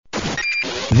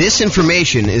This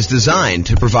information is designed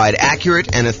to provide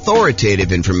accurate and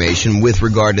authoritative information with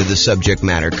regard to the subject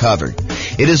matter covered.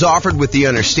 It is offered with the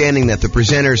understanding that the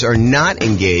presenters are not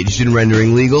engaged in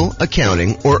rendering legal,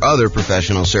 accounting, or other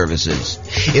professional services.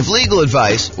 If legal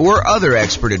advice or other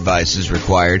expert advice is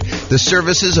required, the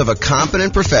services of a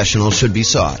competent professional should be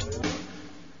sought.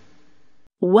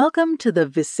 Welcome to the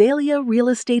Visalia Real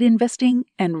Estate Investing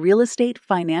and Real Estate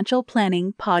Financial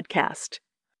Planning podcast.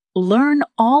 Learn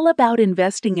all about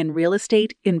investing in real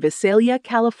estate in Visalia,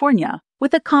 California,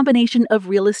 with a combination of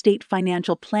real estate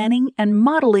financial planning and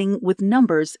modeling with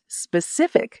numbers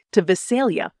specific to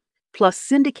Visalia, plus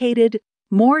syndicated,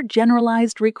 more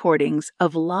generalized recordings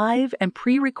of live and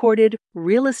pre-recorded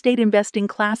real estate investing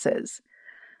classes.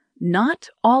 Not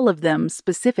all of them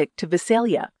specific to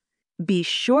Visalia. Be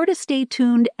sure to stay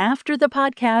tuned after the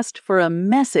podcast for a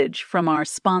message from our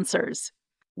sponsors.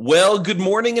 Well, good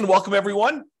morning and welcome,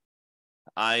 everyone.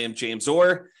 I am James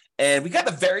Orr, and we got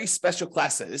a very special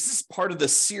class today. This is part of the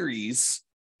series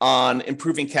on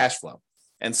improving cash flow.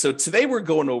 And so today we're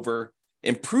going over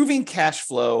improving cash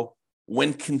flow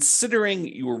when considering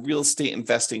your real estate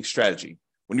investing strategy.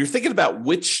 When you're thinking about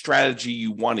which strategy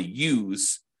you want to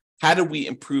use, how do we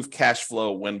improve cash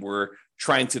flow when we're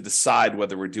trying to decide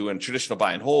whether we're doing traditional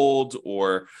buy and hold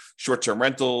or short-term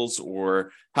rentals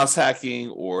or house hacking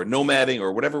or nomading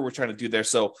or whatever we're trying to do there.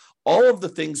 So all of the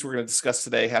things we're going to discuss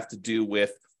today have to do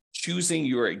with choosing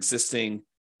your existing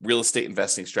real estate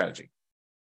investing strategy.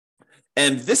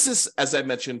 And this is, as I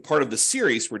mentioned, part of the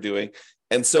series we're doing.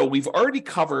 And so we've already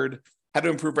covered how to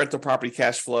improve rental property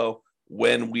cash flow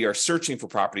when we are searching for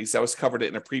properties. That was covered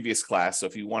in a previous class. So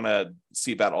if you want to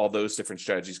see about all those different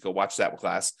strategies, go watch that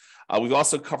class. We've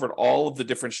also covered all of the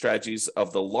different strategies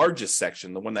of the largest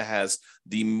section, the one that has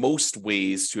the most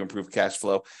ways to improve cash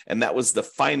flow, and that was the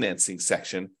financing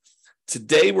section.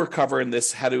 Today, we're covering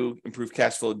this, how to improve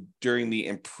cash flow during the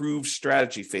improved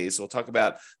strategy phase. So we'll talk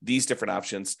about these different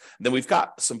options. And then we've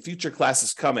got some future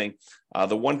classes coming.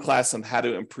 The one class on how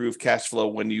to improve cash flow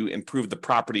when you improve the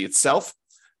property itself,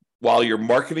 while you're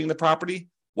marketing the property,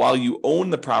 while you own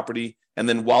the property, and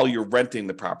then while you're renting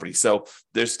the property. So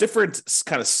there's different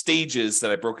kind of stages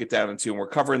that I broke it down into, and we're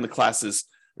covering the classes,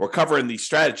 we're covering the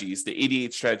strategies, the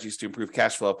 88 strategies to improve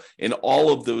cash flow in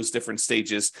all of those different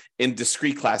stages in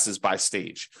discrete classes by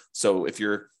stage. So if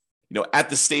you're at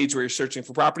the stage where you're searching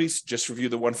for properties, just review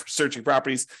the one for searching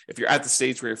properties. If you're at the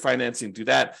stage where you're financing, do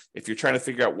that. If you're trying to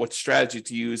figure out what strategy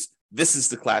to use, this is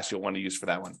the class you'll want to use for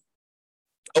that one.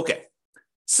 Okay.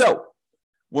 So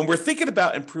when we're thinking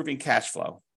about improving cash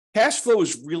flow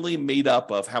is really made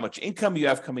up of how much income you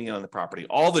have coming in on the property,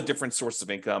 all the different sources of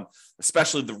income,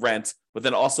 especially the rent, but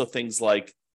then also things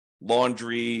like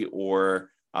laundry or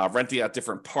renting out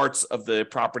different parts of the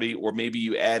property, or maybe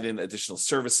you add in additional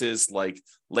services like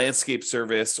landscape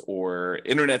service or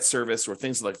internet service or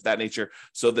things like that nature.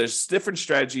 So there's different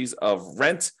strategies of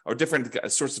rent or different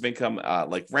sources of income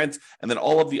like rent, and then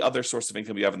all of the other sources of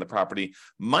income you have in the property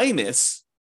minus.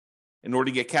 In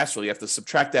order to get cash flow, you have to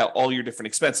subtract out all your different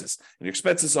expenses. And your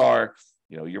expenses are,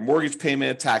 your mortgage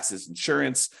payment, taxes,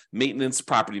 insurance, maintenance,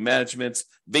 property management,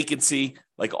 vacancy,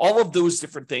 like all of those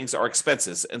different things are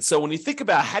expenses. And so when you think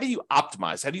about how do you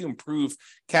optimize, how do you improve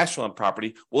cash flow on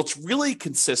property? Well, it really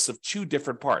consists of two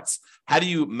different parts. How do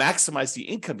you maximize the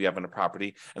income you have on a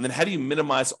property? And then how do you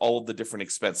minimize all of the different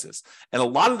expenses? And a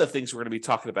lot of the things we're going to be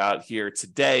talking about here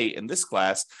today in this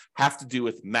class have to do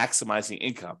with maximizing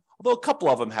income. Although a couple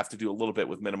of them have to do a little bit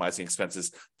with minimizing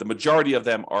expenses, the majority of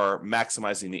them are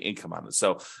maximizing the income on it.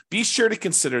 So be sure to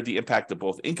consider the impact of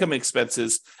both income and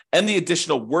expenses and the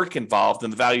additional work involved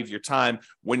and the value of your time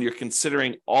when you're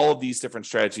considering all of these different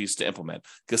strategies to implement.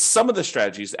 Because some of the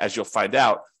strategies, as you'll find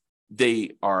out,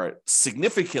 they are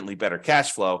significantly better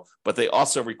cash flow, but they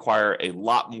also require a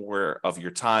lot more of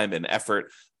your time and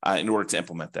effort in order to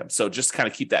implement them. So just kind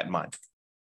of keep that in mind.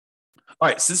 All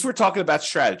right, since we're talking about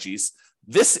strategies,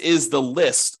 this is the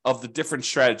list of the different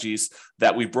strategies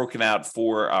that we've broken out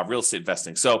for real estate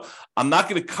investing. So I'm not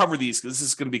going to cover these because this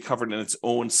is going to be covered in its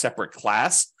own separate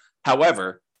class.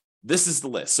 However, this is the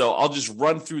list. So I'll just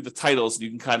run through the titles and you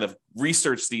can kind of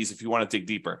research these if you want to dig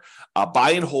deeper.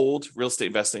 Buy and hold, real estate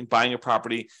investing, buying a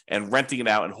property and renting it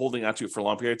out and holding onto it for a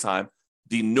long period of time.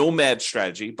 The nomad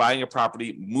strategy, buying a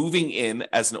property, moving in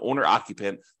as an owner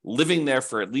occupant, living there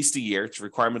for at least a year. It's a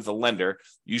requirement of the lender.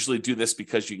 Usually do this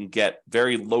because you can get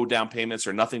very low down payments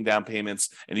or nothing down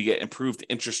payments, and you get improved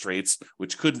interest rates,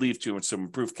 which could lead to some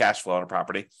improved cash flow on a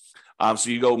property.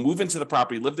 So you go move into the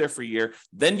property, live there for a year,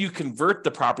 then you convert the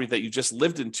property that you just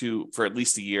lived into for at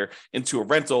least a year into a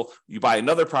rental. You buy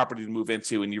another property to move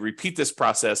into, and you repeat this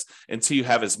process until you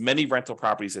have as many rental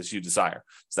properties as you desire.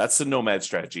 So that's the nomad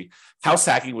strategy. House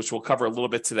hacking, which we'll cover a little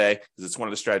bit today, because it's one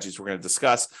of the strategies we're going to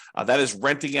discuss. That is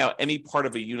renting out any part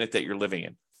of a unit that you're living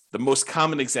in. The most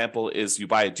common example is you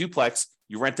buy a duplex,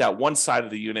 you rent out one side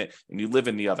of the unit, and you live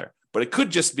in the other. But it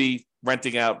could just be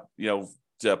renting out,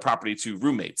 the property to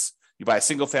roommates. You buy a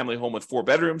single family home with 4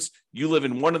 bedrooms, you live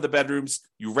in one of the bedrooms,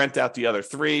 you rent out the other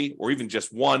 3 or even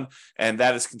just one, and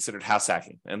that is considered house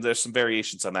hacking. And there's some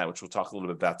variations on that, which we'll talk a little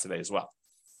bit about today as well.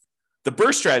 The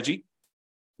BRRRR strategy: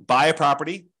 buy a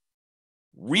property,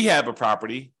 rehab a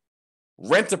property,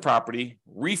 rent a property,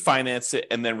 refinance it,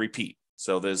 and then repeat.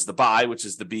 So there's the buy, which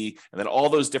is the B, and then all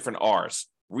those different R's: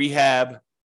 rehab,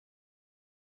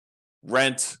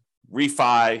 rent,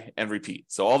 refi, and repeat.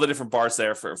 So all the different bars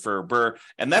there for BRRRR.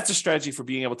 And that's a strategy for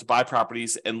being able to buy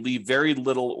properties and leave very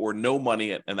little or no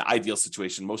money in the ideal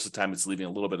situation. Most of the time, it's leaving a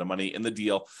little bit of money in the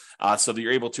deal so that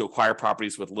you're able to acquire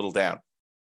properties with little down.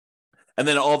 And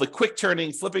then all the quick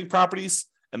turning, flipping properties,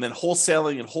 and then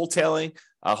wholesaling and wholetailing.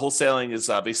 Wholesaling is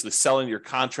basically selling your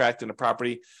contract in a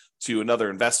property to another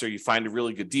investor. You find a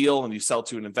really good deal and you sell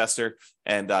to an investor,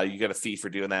 and you get a fee for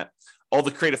doing that. All the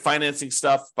creative financing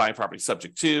stuff: buying property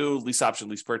subject to, lease option,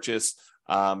 lease purchase,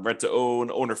 rent to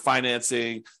own, owner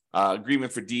financing,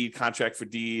 agreement for deed, contract for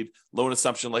deed, loan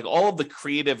assumption, like all of the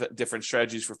creative different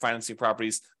strategies for financing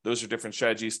properties. Those are different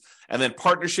strategies. And then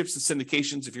partnerships and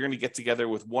syndications: if you're going to get together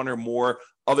with one or more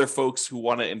other folks who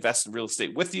want to invest in real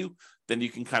estate with you, then you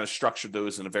can kind of structure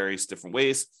those in various different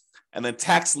ways. And then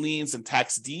tax liens and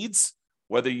tax deeds: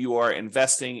 whether you are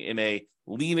investing in a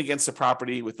lien against a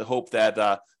property with the hope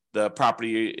that the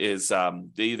property is,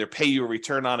 they either pay you a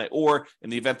return on it, or in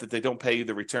the event that they don't pay you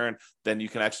the return, then you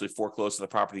can actually foreclose on the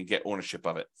property and get ownership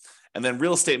of it. And then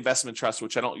real estate investment trust,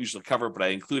 which I don't usually cover, but I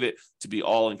include it to be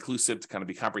all inclusive, to kind of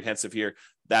be comprehensive here.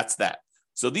 That's that.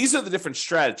 So these are the different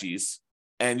strategies.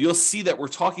 And you'll see that we're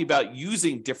talking about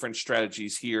using different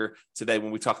strategies here today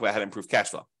when we talk about how to improve cash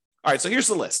flow. All right, so here's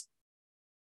the list.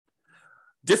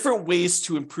 Different ways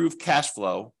to improve cash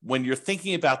flow when you're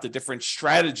thinking about the different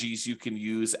strategies you can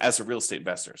use as a real estate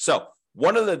investor. So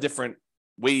one of the different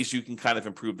ways you can kind of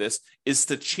improve this is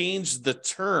to change the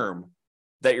term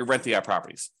that you're renting out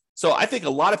properties. So I think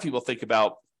a lot of people think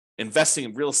about investing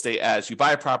in real estate as you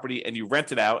buy a property and you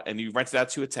rent it out, and you rent it out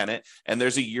to a tenant, and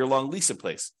there's a year-long lease in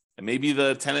place. And maybe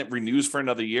the tenant renews for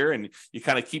another year, and you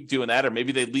kind of keep doing that. Or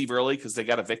maybe they leave early because they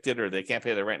got evicted or they can't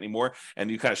pay their rent anymore, and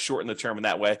you kind of shorten the term in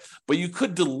that way. But you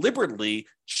could deliberately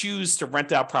choose to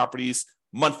rent out properties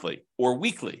monthly or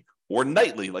weekly or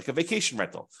nightly, like a vacation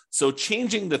rental. So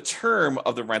changing the term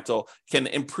of the rental can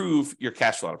improve your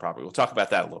cash flow on a property. We'll talk about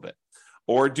that a little bit.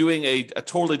 Or doing a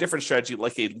totally different strategy,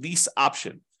 like a lease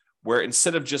option, where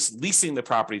instead of just leasing the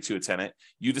property to a tenant,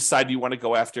 you decide you want to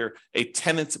go after a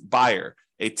tenant buyer,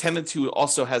 a tenant who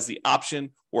also has the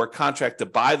option or a contract to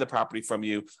buy the property from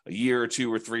you a year or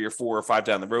 2 or 3 or 4 or 5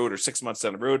 down the road, or 6 months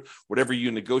down the road, whatever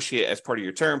you negotiate as part of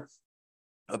your term.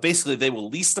 Basically, they will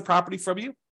lease the property from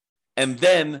you. And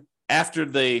then after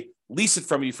they lease it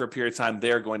from you for a period of time,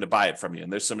 they're going to buy it from you.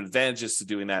 And there's some advantages to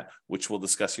doing that, which we'll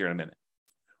discuss here in a minute.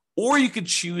 Or you could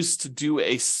choose to do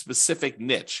a specific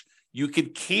niche. You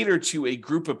could cater to a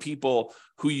group of people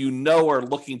who you know are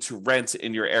looking to rent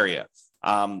in your area.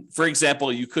 For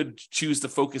example, you could choose to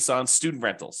focus on student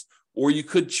rentals, or you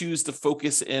could choose to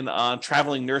focus in on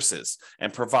traveling nurses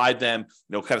and provide them,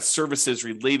 kind of services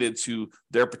related to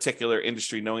their particular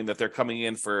industry, knowing that they're coming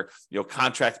in for,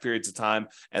 contract periods of time,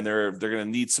 and they're going to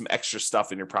need some extra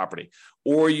stuff in your property.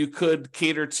 Or you could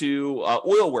cater to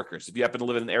oil workers if you happen to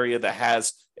live in an area that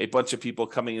has a bunch of people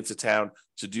coming into town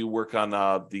to do work on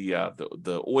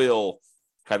the oil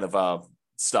kind of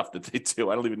stuff that they do.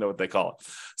 I don't even know what they call it.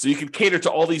 So you can cater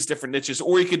to all these different niches,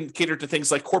 or you can cater to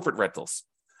things like corporate rentals.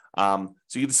 So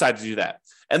you decide to do that.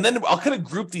 And then I'll kind of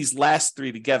group these last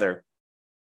 3 together.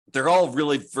 They're all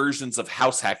really versions of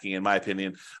house hacking, in my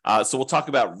opinion. So we'll talk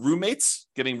about roommates,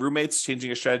 getting roommates,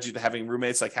 changing a strategy to having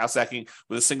roommates, like house hacking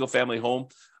with a single family home,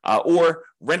 or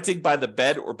renting by the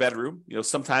bed or bedroom.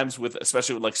 Sometimes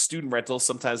especially with like student rentals,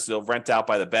 sometimes they'll rent out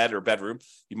by the bed or bedroom.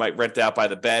 You might rent out by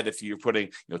the bed if you're putting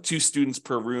 2 students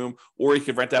per room, or you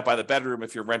could rent out by the bedroom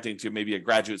if you're renting to maybe a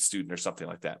graduate student or something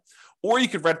like that. Or you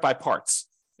could rent by parts.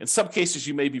 In some cases,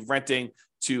 you may be renting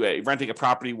to renting a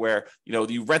property where,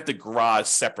 you rent the garage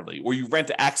separately, or you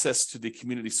rent access to the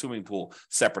community swimming pool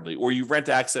separately, or you rent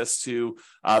access to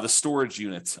the storage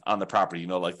units on the property,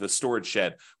 like the storage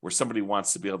shed where somebody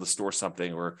wants to be able to store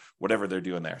something or whatever they're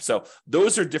doing there. So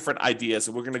those are different ideas,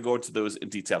 and we're going to go into those in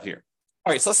detail here.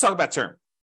 All right, so let's talk about term.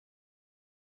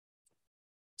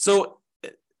 So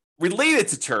related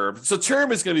to term, so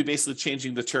term is going to be basically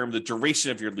changing the term, the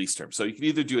duration of your lease term. So you can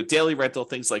either do a daily rental,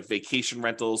 things like vacation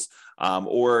rentals,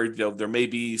 or there may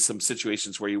be some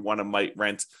situations where you might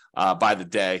rent by the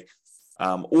day,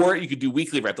 or you could do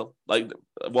weekly rental. I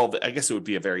guess it would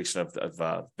be a variation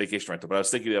of vacation rental. But I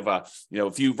was thinking of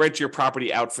if you rent your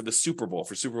property out for the Super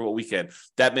Bowl weekend,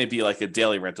 that may be like a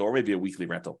daily rental or maybe a weekly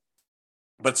rental.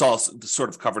 But it's all sort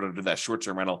of covered under that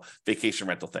short-term rental, vacation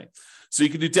rental thing. So you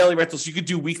can do daily rentals. You could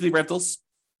do weekly rentals.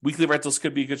 Weekly rentals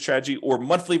could be a good strategy, or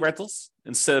monthly rentals.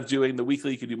 Instead of doing the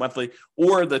weekly, you could do monthly.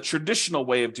 Or the traditional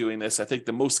way of doing this, I think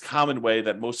the most common way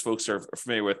that most folks are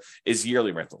familiar with, is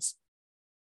yearly rentals.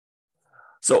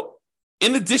 So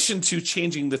in addition to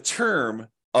changing the term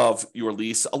of your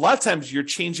lease, a lot of times you're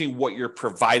changing what you're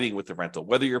providing with the rental,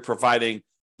 whether you're providing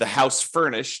the house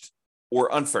furnished or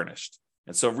unfurnished.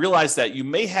 And so realize that you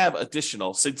may have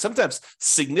sometimes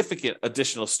significant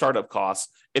additional startup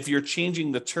costs if you're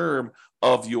changing the term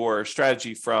of your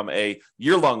strategy from a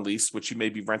year-long lease, which you may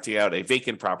be renting out a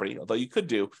vacant property, although you could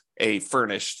do a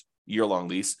furnished year-long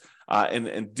lease,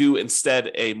 and do instead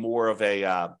a more of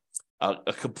a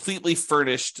completely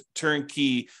furnished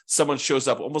turnkey. Someone shows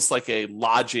up almost like a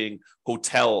lodging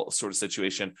hotel sort of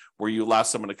situation where you allow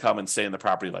someone to come and stay in the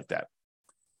property like that.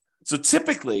 So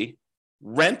typically,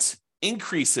 rent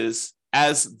increases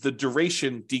as the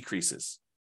duration decreases.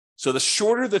 So the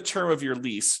shorter the term of your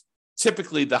lease,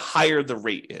 typically the higher the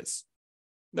rate is.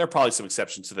 There are probably some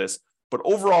exceptions to this, but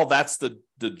overall, that's the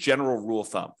general rule of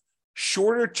thumb.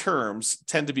 Shorter terms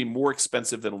tend to be more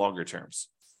expensive than longer terms.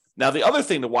 Now, the other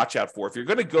thing to watch out for, if you're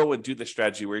going to go and do the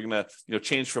strategy where you're going to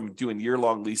change from doing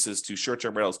year-long leases to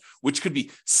short-term rentals, which could be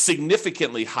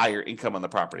significantly higher income on the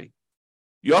property,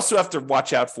 you also have to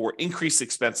watch out for increased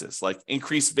expenses, like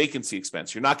increased vacancy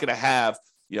expense. You're not going to have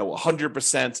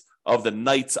 100% of the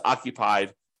nights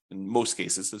occupied in most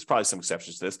cases. There's probably some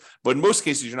exceptions to this, but in most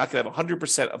cases, you're not going to have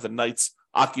 100% of the nights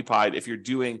occupied if you're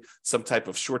doing some type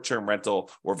of short-term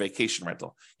rental or vacation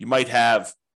rental. You might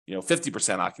have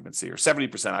 50% occupancy or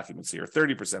 70% occupancy or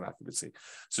 30% occupancy.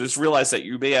 So just realize that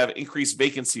you may have increased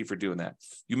vacancy for doing that.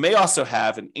 You may also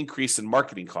have an increase in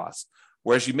marketing costs.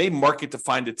 Whereas you may market to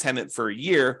find a tenant for a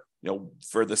year,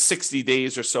 for the 60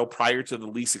 days or so prior to the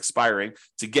lease expiring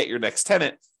to get your next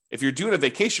tenant. If you're doing a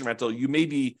vacation rental, you may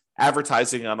be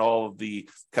advertising on all of the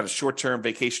kind of short-term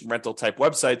vacation rental type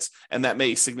websites, and that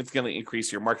may significantly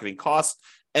increase your marketing costs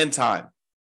and time.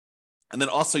 And then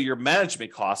also your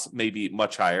management costs may be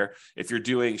much higher. If you're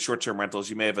doing short-term rentals,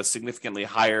 you may have a significantly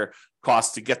higher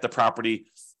cost to get the property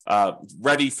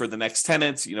ready for the next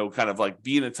tenants, kind of like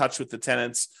being in touch with the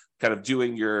tenants, kind of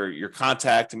doing your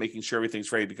contact and making sure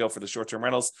everything's ready to go for the short-term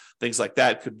rentals. Things like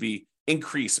that could be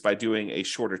increased by doing a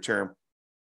shorter term.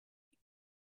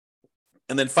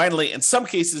 And then finally, in some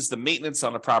cases, the maintenance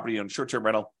on a property on short-term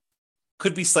rental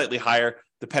could be slightly higher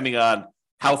depending on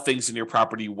how things in your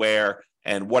property wear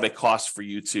and what it costs for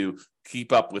you to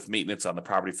keep up with maintenance on the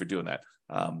property for doing that.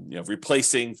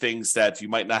 Replacing things that you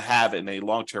might not have in a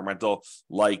long-term rental,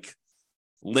 like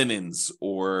linens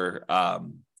or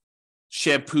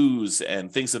shampoos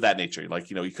and things of that nature.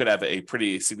 You could have a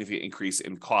pretty significant increase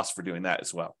in cost for doing that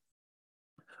as well.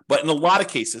 But in a lot of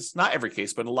cases, not every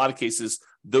case, but in a lot of cases,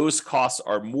 those costs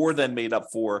are more than made up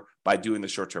for by doing the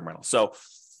short-term rental. So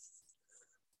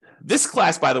this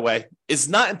class, by the way, is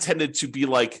not intended to be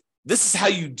like, this is how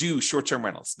you do short-term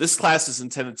rentals. This class is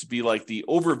intended to be like the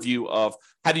overview of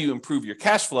how do you improve your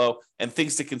cash flow and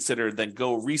things to consider, then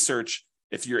go research.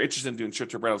 If you're interested in doing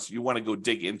short-term rentals, you want to go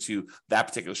dig into that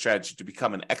particular strategy to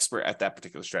become an expert at that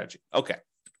particular strategy. Okay. All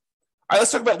right,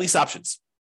 let's talk about lease options.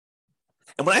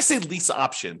 And when I say lease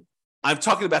option, I'm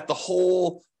talking about the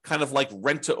whole kind of like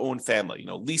rent-to-own family.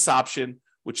 Lease option,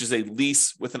 which is a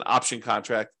lease with an option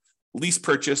contract. Lease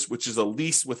purchase, which is a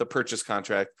lease with a purchase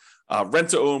contract.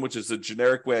 Rent-to-own, which is a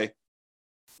generic way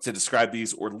to describe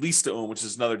these, or lease to own, which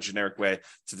is another generic way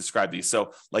to describe these.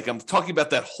 So I'm talking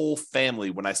about that whole family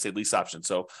when I say lease option.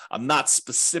 So I'm not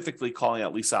specifically calling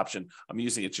out lease option. I'm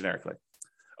using it generically.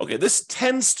 Okay, this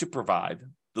tends to provide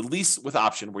the lease with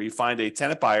option where you find a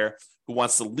tenant buyer who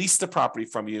wants to lease the property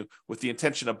from you with the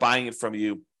intention of buying it from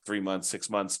you 3 months, 6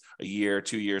 months, a year,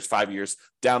 2 years, 5 years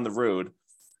down the road.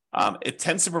 It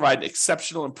tends to provide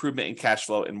exceptional improvement in cash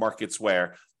flow in markets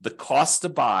where the cost to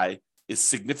buy is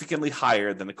significantly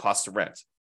higher than the cost to rent.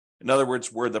 In other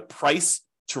words, where the price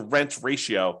to rent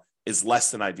ratio is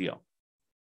less than ideal.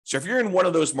 So if you're in one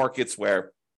of those markets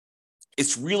where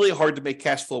it's really hard to make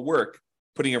cash flow work,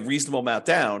 putting a reasonable amount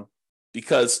down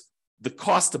because the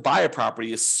cost to buy a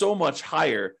property is so much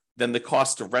higher than the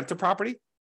cost to rent a property,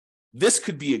 this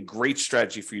could be a great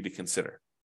strategy for you to consider.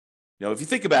 If you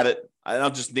think about it, and I'll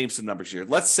just name some numbers here.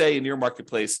 Let's say in your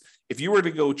marketplace, if you were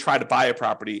to go try to buy a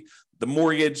property, the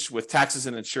mortgage with taxes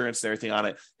and insurance and everything on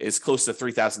it is close to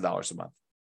 $3,000 a month.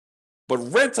 But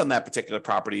rent on that particular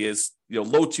property is,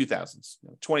 low 2000s,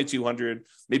 2,200,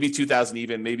 maybe 2,000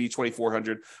 even, maybe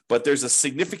 2,400. But there's a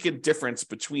significant difference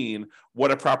between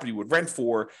what a property would rent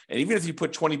for, and even if you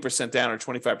put 20% down or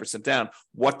 25% down,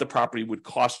 what the property would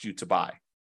cost you to buy.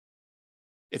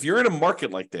 If you're in a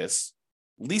market like this,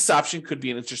 lease option could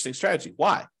be an interesting strategy.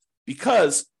 Why?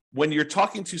 Because when you're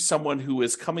talking to someone who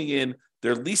is coming in,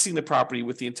 they're leasing the property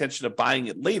with the intention of buying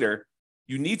it later,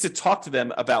 you need to talk to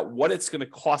them about what it's going to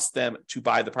cost them to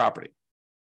buy the property.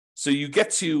 So you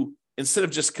get to, instead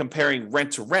of just comparing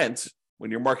rent to rent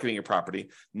when you're marketing your property,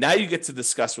 now you get to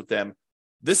discuss with them,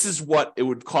 this is what it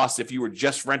would cost if you were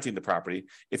just renting the property.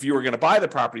 If you were going to buy the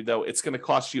property, though, it's going to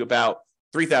cost you about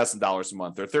 $3,000 a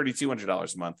month or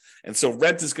 $3,200 a month. And so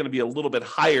rent is going to be a little bit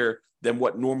higher than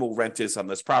what normal rent is on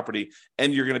this property,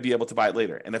 and you're going to be able to buy it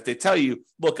later. And if they tell you,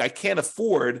 look, I can't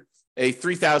afford a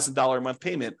 $3,000 a month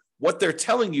payment, what they're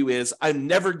telling you is, I'm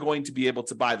never going to be able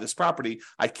to buy this property.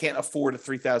 I can't afford a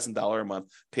 $3,000 a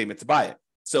month payment to buy it.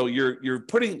 So you're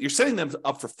setting them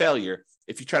up for failure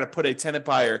if you try to put a tenant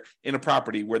buyer in a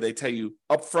property where they tell you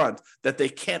up front that they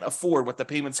can't afford what the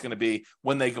payment's going to be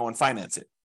when they go and finance it.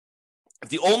 If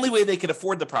the only way they can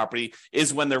afford the property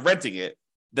is when they're renting it,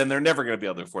 then they're never going to be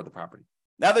able to afford the property.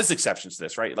 Now, there's exceptions to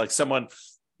this, right? Like someone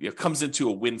comes into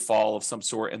a windfall of some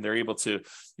sort and they're able to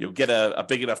get a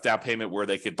big enough down payment where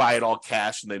they could buy it all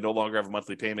cash and they no longer have a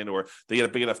monthly payment, or they get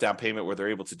a big enough down payment where they're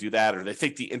able to do that, or they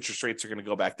think the interest rates are going to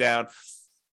go back down.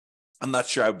 I'm not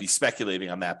sure I would be speculating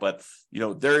on that, but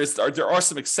there are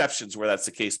some exceptions where that's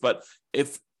the case. But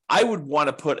if I would want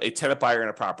to put a tenant buyer in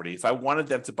a property, if I wanted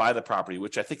them to buy the property,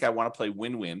 which I think I want to play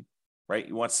win-win, right?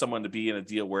 You want someone to be in a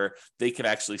deal where they can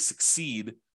actually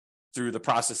succeed through the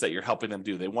process that you're helping them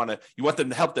do. You want them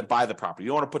to help them buy the property. You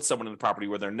don't want to put someone in the property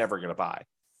where they're never going to buy.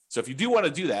 So if you do want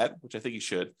to do that, which I think you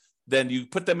should, then you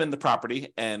put them in the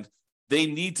property and they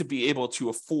need to be able to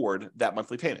afford that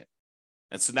monthly payment.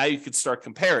 And so now you can start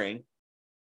comparing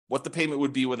what the payment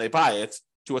would be when they buy it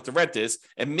to what the rent is.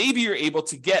 And maybe you're able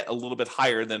to get a little bit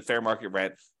higher than fair market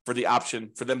rent for the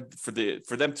option for them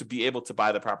to be able to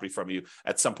buy the property from you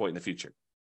at some point in the future.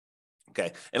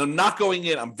 Okay. And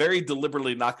I'm very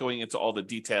deliberately not going into all the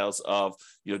details of,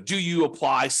 do you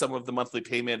apply some of the monthly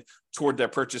payment toward their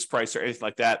purchase price or anything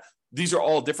like that? These are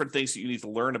all different things that you need to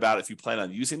learn about if you plan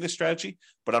on using this strategy,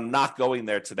 but I'm not going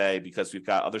there today because we've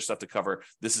got other stuff to cover.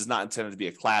 This is not intended to be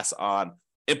a class on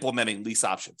implementing lease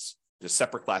options. There's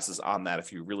separate classes on that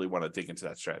if you really want to dig into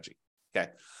that strategy.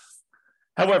 Okay.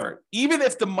 However, even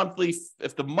if the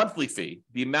monthly fee,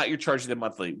 the amount you're charging them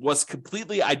monthly, was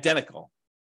completely identical,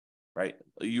 right?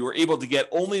 You were able to get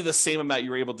only the same amount you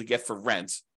were able to get for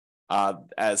rent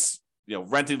as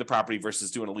renting the property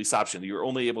versus doing a lease option. You were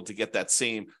only able to get that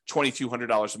same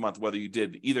 $2,200 a month, whether you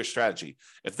did either strategy.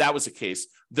 If that was the case,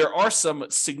 there are some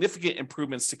significant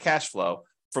improvements to cash flow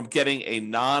from getting a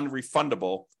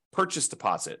non-refundable purchase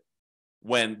deposit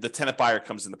when the tenant buyer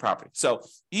comes in the property. So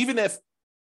even if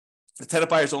the tenant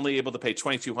buyer is only able to pay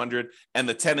 $2,200 and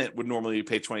the tenant would normally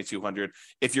pay $2,200,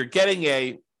 if you're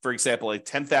getting for example, a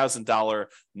 $10,000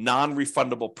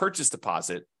 non-refundable purchase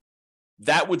deposit,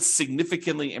 that would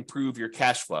significantly improve your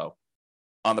cash flow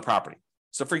on the property.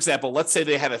 So for example, let's say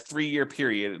they had a 3-year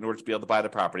period in order to be able to buy the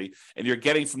property, and you're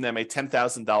getting from them a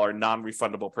 $10,000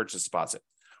 non-refundable purchase deposit.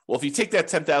 Well, if you take that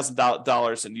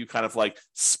 $10,000 and you kind of like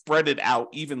spread it out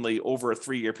evenly over a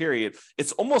 3-year period,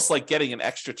 it's almost like getting an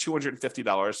extra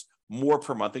 $250 more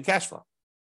per month in cash flow.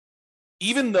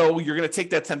 Even though you're going to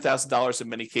take that $10,000 in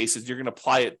many cases, you're going to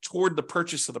apply it toward the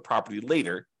purchase of the property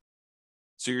later.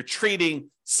 So you're trading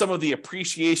some of the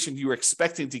appreciation you were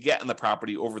expecting to get in the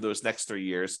property over those next 3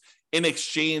 years in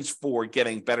exchange for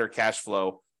getting better cash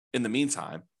flow in the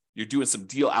meantime. You're doing some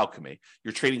deal alchemy.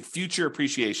 You're trading future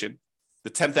appreciation, the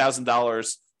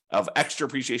 $10,000 of extra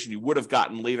appreciation you would have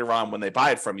gotten later on when they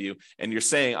buy it from you. And you're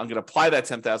saying, I'm going to apply that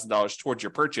 $10,000 towards your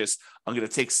purchase. I'm going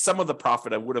to take some of the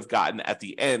profit I would have gotten at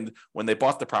the end when they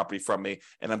bought the property from me,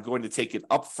 and I'm going to take it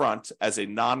up front as a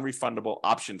non-refundable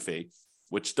option fee,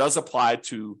 which does apply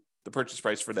to the purchase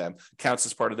price for them, counts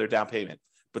as part of their down payment.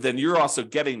 But then you're also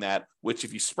getting that, which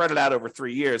if you spread it out over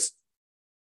 3 years,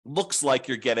 looks like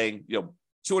you're getting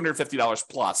 $250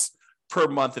 plus per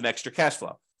month in extra cash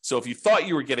flow. So if you thought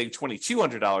you were getting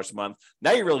 $2,200 a month,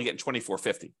 now you're really getting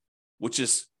 $2,450, which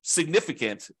is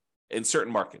significant in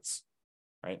certain markets,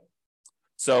 right?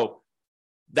 So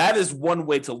that is one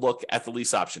way to look at the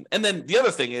lease option. And then the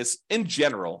other thing is, in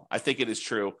general, I think it is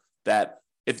true that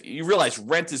if you realize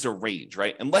rent is a range,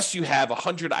 right? Unless you have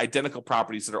 100 identical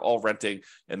properties that are all renting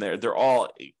and they're all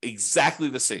exactly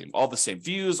the same, all the same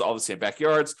views, all the same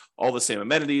backyards, all the same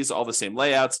amenities, all the same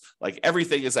layouts, like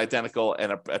everything is identical,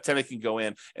 and a tenant can go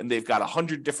in and they've got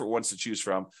 100 different ones to choose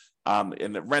from.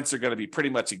 And the rents are going to be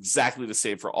pretty much exactly the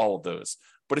same for all of those.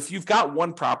 But if you've got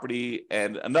one property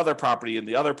and another property, and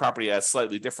the other property has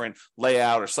slightly different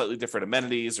layout or slightly different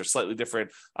amenities or slightly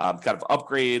different kind of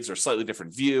upgrades or slightly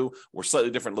different view or slightly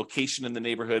different location in the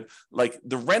neighborhood, like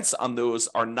the rents on those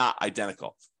are not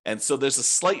identical. And so there's a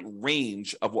slight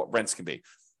range of what rents can be.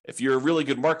 If you're a really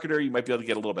good marketer, you might be able to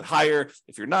get a little bit higher.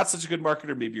 If you're not such a good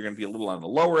marketer, maybe you're going to be a little on the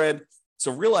lower end.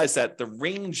 So realize that the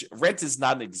range, rent is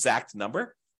not an exact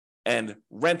number, and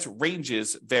rent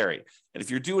ranges vary. And if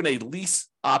you're doing a lease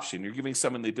option, you're giving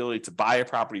someone the ability to buy a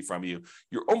property from you,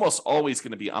 you're almost always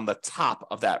going to be on the top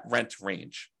of that rent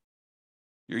range.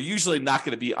 You're usually not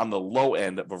going to be on the low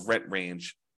end of a rent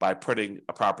range by putting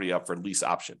a property up for lease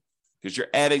option, because you're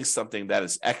adding something that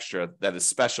is extra, that is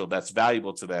special, that's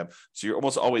valuable to them. So you're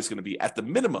almost always going to be at the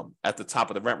minimum at the top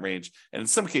of the rent range. And in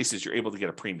some cases, you're able to get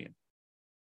a premium.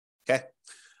 Okay.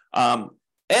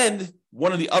 And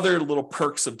one of the other little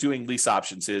perks of doing lease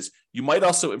options is you might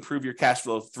also improve your cash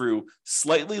flow through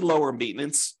slightly lower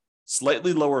maintenance,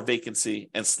 slightly lower vacancy,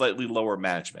 and slightly lower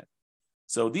management.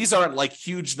 So these aren't like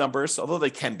huge numbers, although they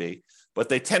can be, but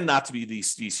they tend not to be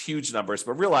these huge numbers.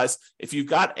 But realize if you've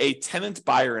got a tenant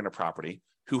buyer in a property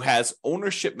who has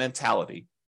ownership mentality,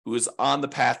 who is on the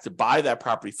path to buy that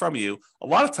property from you, a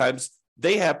lot of times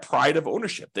they have pride of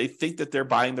ownership. They think that they're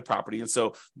buying the property, and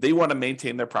so they want to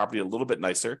maintain their property a little bit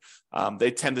nicer. They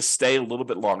tend to stay a little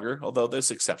bit longer, although there's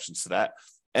exceptions to that.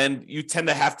 And you tend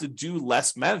to have to do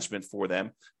less management for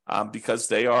them because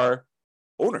they are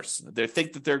owners. They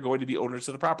think that they're going to be owners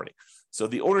of the property. So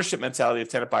the ownership mentality of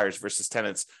tenant buyers versus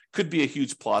tenants could be a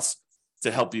huge plus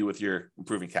to help you with your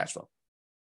improving cash flow.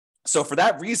 So for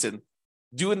that reason,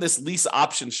 doing this lease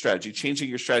option strategy, changing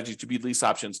your strategy to be lease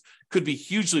options, could be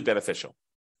hugely beneficial.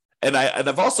 And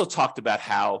I've also talked about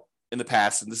how in the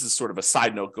past, and this is sort of a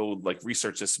side note, go like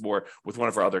research this more with one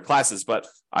of our other classes, but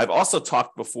I've also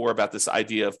talked before about this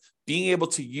idea of being able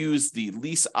to use the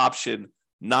lease option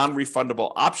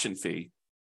non-refundable option fee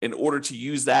in order to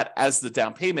use that as the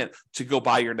down payment to go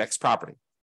buy your next property.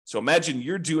 So imagine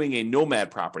you're doing a nomad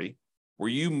property where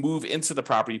you move into the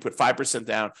property, you put 5%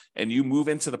 down, and you move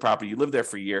into the property, you live there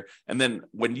for a year. And then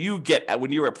when you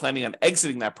are planning on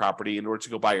exiting that property in order to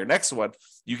go buy your next one,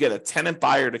 you get a tenant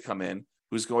buyer to come in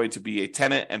who's going to be a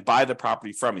tenant and buy the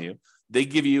property from you. They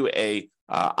give you a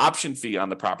option fee on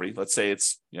the property. Let's say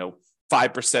it's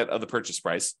 5% of the purchase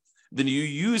price. Then you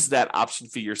use that option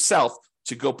fee yourself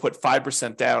to go put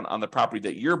 5% down on the property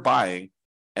that you're buying,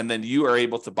 and then you are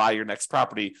able to buy your next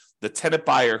property. The tenant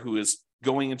buyer who is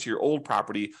going into your old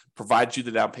property provides you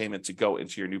the down payment to go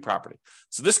into your new property.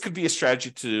 So this could be a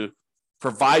strategy to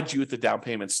provide you with the down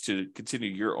payments to continue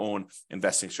your own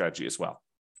investing strategy as well.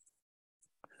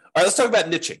 All right, let's talk about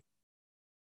niching.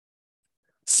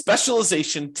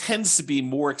 Specialization tends to be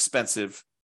more expensive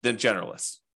than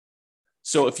generalists.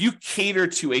 So if you cater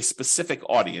to a specific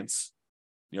audience,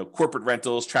 corporate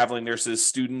rentals, traveling nurses,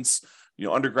 students,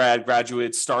 undergrad,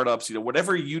 graduates, startups,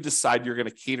 whatever you decide you're going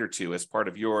to cater to as part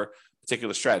of your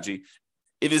particular strategy,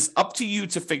 it is up to you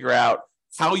to figure out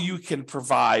how you can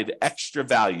provide extra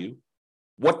value,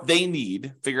 what they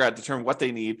need, determine what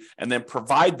they need, and then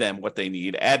provide them what they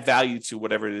need, add value to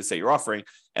whatever it is that you're offering.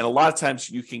 And a lot of times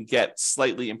you can get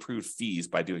slightly improved fees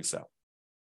by doing so.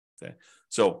 Okay.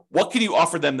 So what can you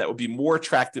offer them that would be more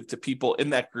attractive to people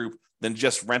in that group than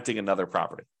just renting another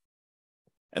property?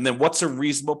 And then what's a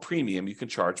reasonable premium you can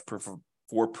charge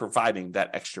for providing that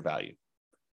extra value?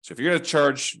 So if you're going to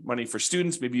charge money for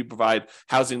students, maybe you provide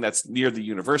housing that's near the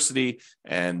university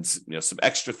and some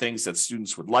extra things that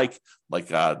students would like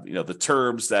the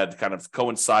terms that kind of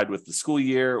coincide with the school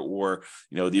year, or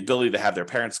the ability to have their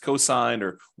parents co-sign,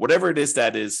 or whatever it is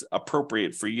that is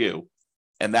appropriate for you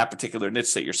and that particular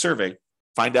niche that you're serving.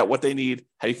 Find out what they need,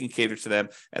 how you can cater to them,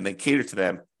 and then cater to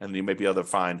them, and then you may be able to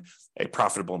find a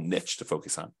profitable niche to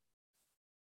focus on.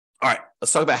 All right,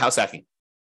 let's talk about house hacking.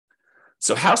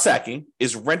 So house hacking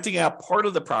is renting out part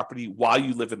of the property while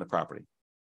you live in the property.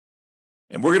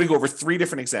 And we're going to go over 3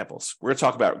 different examples. We're going to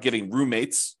talk about getting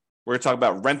roommates. We're going to talk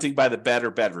about renting by the bed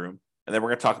or bedroom. And then we're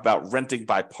going to talk about renting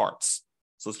by parts.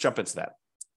 So let's jump into that.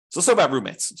 So let's talk about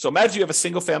roommates. So imagine you have a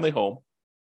single family home.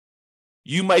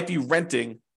 You might be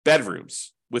renting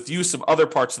bedrooms with use of other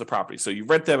parts of the property. So you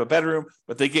rent them a bedroom,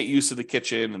 but they get use of the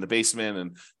kitchen and the basement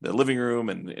and the living room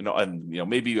and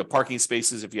maybe a parking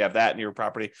spaces if you have that in your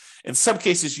property. In some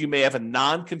cases, you may have a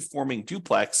non-conforming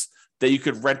duplex that you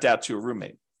could rent out to a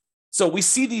roommate. So we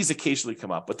see these occasionally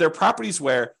come up, but they're properties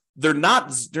where they're not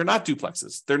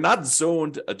duplexes. They're not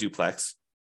zoned a duplex.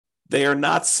 They are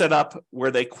not set up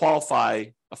where they qualify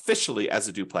officially as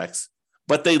a duplex,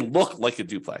 but they look like a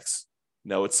duplex.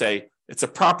 It's a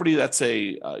property that's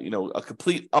a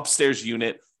complete upstairs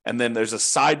unit, and then there's a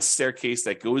side staircase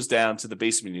that goes down to the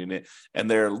basement unit, and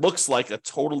there looks like a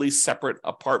totally separate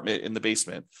apartment in the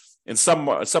basement. In some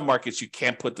markets, you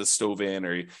can't put the stove in,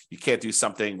 or you can't do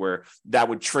something where that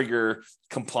would trigger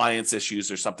compliance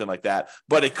issues or something like that.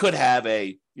 But it could have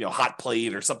a hot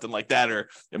plate or something like that, or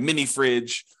a mini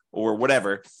fridge or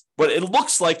whatever. But it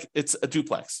looks like it's a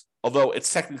duplex, although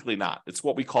it's technically not. It's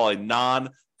what we call a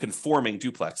non-conforming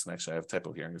duplex. And actually, I have a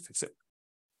typo here. I'm going to fix it.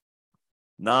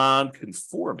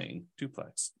 Non-conforming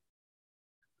duplex.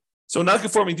 So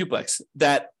non-conforming duplex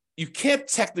that you can't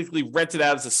technically rent it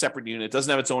out as a separate unit. It doesn't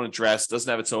have its own address, doesn't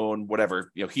have its own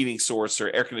whatever, heating source or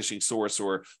air conditioning source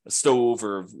or a stove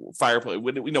or fireplace,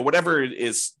 whatever it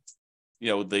is,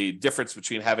 the difference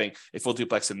between having a full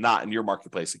duplex and not in your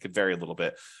marketplace. It could vary a little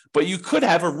bit, but you could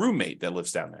have a roommate that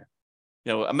lives down there.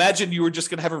 Imagine you were just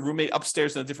going to have a roommate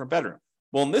upstairs in a different bedroom.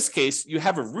 Well, in this case, you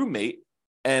have a roommate,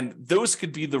 and those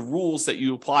could be the rules that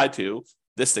you apply to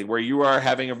this thing where you are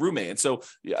having a roommate. And so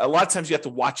a lot of times you have to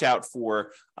watch out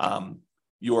for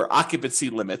your occupancy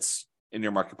limits in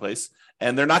your marketplace,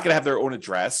 and they're not going to have their own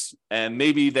address. And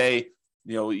maybe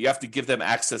you have to give them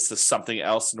access to something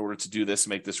else in order to do this,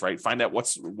 make this right. Find out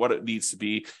what it needs to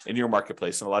be in your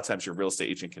marketplace. And a lot of times your real estate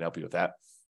agent can help you with that.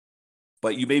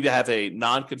 But you maybe have a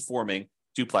non-conforming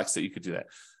duplex that you could do that.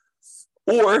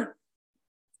 Or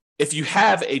if you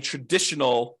have a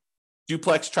traditional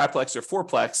duplex, triplex, or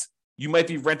fourplex, you might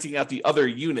be renting out the other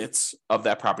units of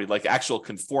that property, like actual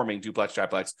conforming duplex,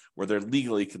 triplex, where they're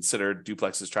legally considered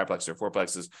duplexes, triplexes, or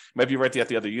fourplexes. You might be renting out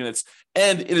the other units.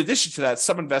 And in addition to that,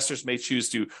 some investors may choose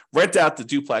to rent out the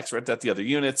duplex, rent out the other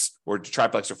units, or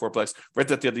triplex or fourplex,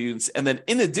 rent out the other units. And then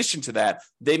in addition to that,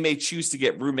 they may choose to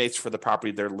get roommates for the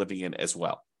property they're living in as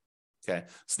well. Okay,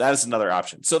 so that is another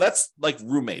option. So that's like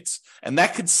roommates, and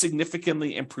that could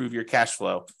significantly improve your cash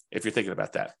flow if you're thinking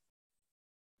about that.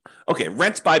 Okay,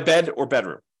 rent by bed or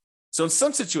bedroom. So in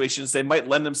some situations, they might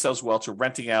lend themselves well to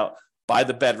renting out by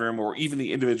the bedroom or even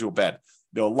the individual bed.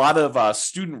 A lot of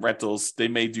student rentals, they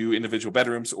may do individual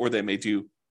bedrooms, or they may do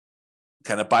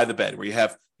kind of by the bed, where you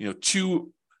have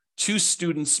two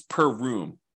students per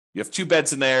room. You have two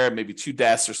beds in there, maybe two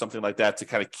desks or something like that to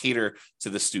kind of cater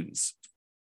to the students.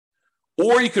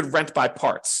 Or you could rent by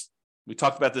parts. We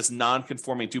talked about this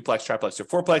non-conforming duplex, triplex, or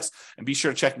fourplex, and be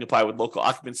sure to check and comply with local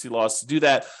occupancy laws to do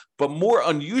that. But more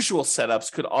unusual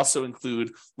setups could also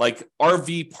include like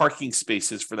RV parking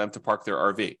spaces for them to park their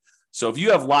RV. So if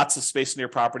you have lots of space in your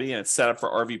property and it's set up for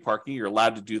RV parking, you're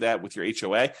allowed to do that with your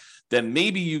HOA, then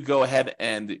maybe you go ahead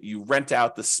and you rent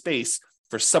out the space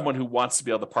for someone who wants to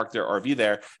be able to park their RV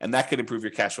there, and that could improve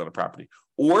your cash flow on the property.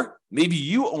 Or maybe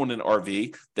you own an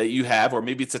RV that you have, or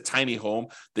maybe it's a tiny home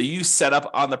that you set up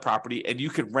on the property, and you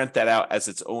could rent that out as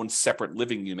its own separate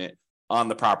living unit on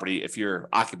the property if your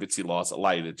occupancy laws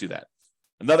allow you to do that.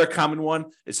 Another common one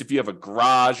is if you have a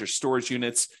garage or storage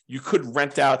units, you could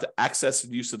rent out the access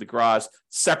and use of the garage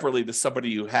separately to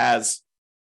somebody who has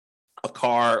a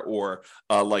car or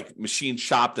like machine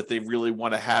shop that they really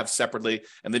want to have separately,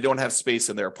 and they don't have space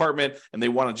in their apartment, and they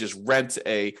want to just rent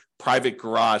a private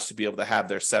garage to be able to have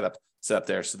their setup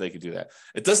there so they can do that.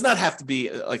 It does not have to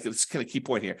be, like, it's kind of key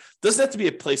point here, it doesn't have to be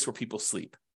a place where people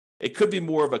sleep. It could be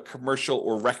more of a commercial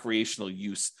or recreational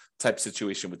use type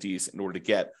situation with these in order to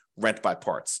get rent by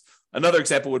parts. Another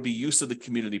example would be use of the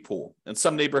community pool. In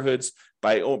some neighborhoods,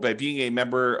 by being a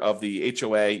member of the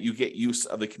HOA, you get use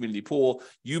of the community pool.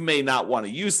 You may not want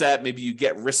to use that. Maybe you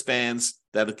get wristbands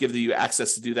that'll give you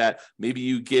access to do that. Maybe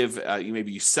you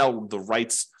maybe you sell the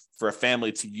rights for a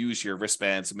family to use your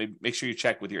wristbands. Maybe make sure you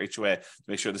check with your HOA to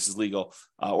make sure this is legal.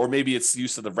 Or maybe it's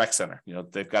use of the rec center.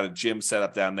 They've got a gym set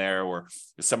up down there, or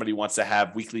if somebody wants to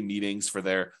have weekly meetings for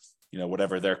their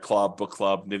whatever, their club, book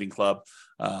club, knitting club,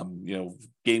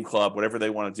 game club, whatever they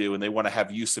want to do, and they want to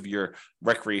have use of your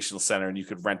recreational center, and you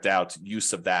could rent out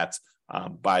use of that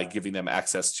by giving them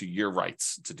access to your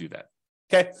rights to do that.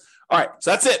 Okay. All right.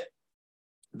 So that's it.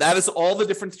 That is all the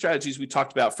different strategies we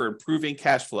talked about for improving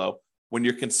cash flow when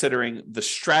you're considering the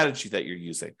strategy that you're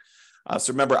using.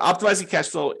 So remember, optimizing cash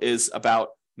flow is about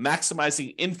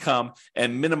maximizing income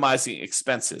and minimizing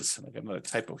expenses. I got another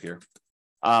typo here.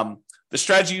 The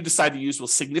strategy you decide to use will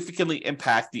significantly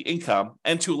impact the income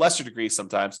and, to a lesser degree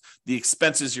sometimes, the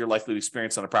expenses you're likely to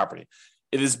experience on a property.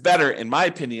 It is better, in my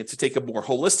opinion, to take a more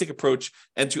holistic approach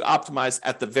and to optimize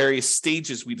at the various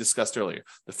stages we discussed earlier: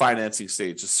 the financing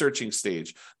stage, the searching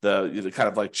stage, the kind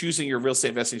of like choosing your real estate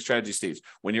investing strategy stage,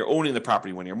 when you're owning the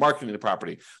property, when you're marketing the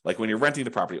property, like when you're renting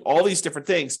the property, all these different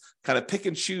things. Kind of pick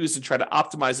and choose and try to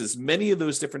optimize as many of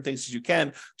those different things as you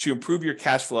can to improve your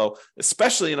cash flow,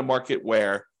 especially in a market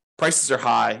where prices are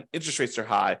high, interest rates are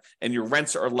high, and your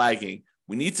rents are lagging.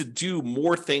 We need to do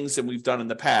more things than we've done in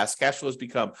the past. Cash flow has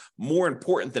become more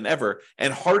important than ever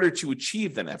and harder to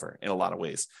achieve than ever in a lot of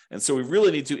ways. And so we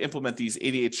really need to implement these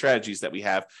 88 strategies that we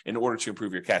have in order to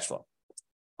improve your cash flow.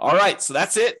 All right, so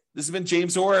that's it. This has been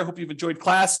James Orr. I hope you've enjoyed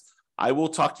class. I will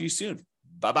talk to you soon.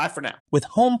 Bye-bye for now. With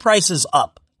home prices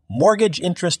up, mortgage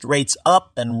interest rates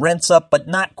up, and rents up, but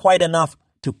not quite enough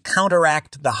to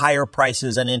counteract the higher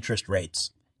prices and interest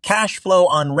rates, cash flow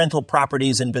on rental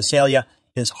properties in Visalia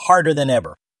is harder than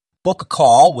ever. Book a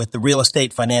call with the Real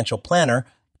Estate Financial Planner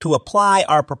to apply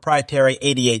our proprietary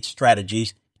 88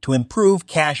 strategies to improve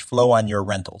cash flow on your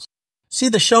rentals. See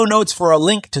the show notes for a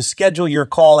link to schedule your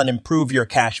call and improve your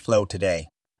cash flow today.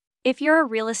 If you're a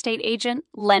real estate agent,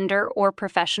 lender, or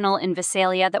professional in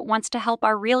Visalia that wants to help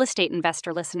our real estate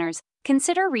investor listeners,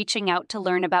 consider reaching out to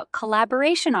learn about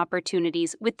collaboration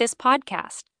opportunities with this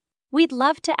podcast. We'd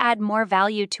love to add more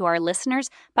value to our listeners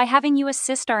by having you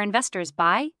assist our investors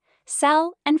buy,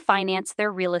 sell, and finance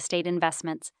their real estate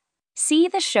investments. See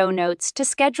the show notes to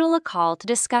schedule a call to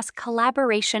discuss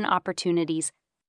collaboration opportunities.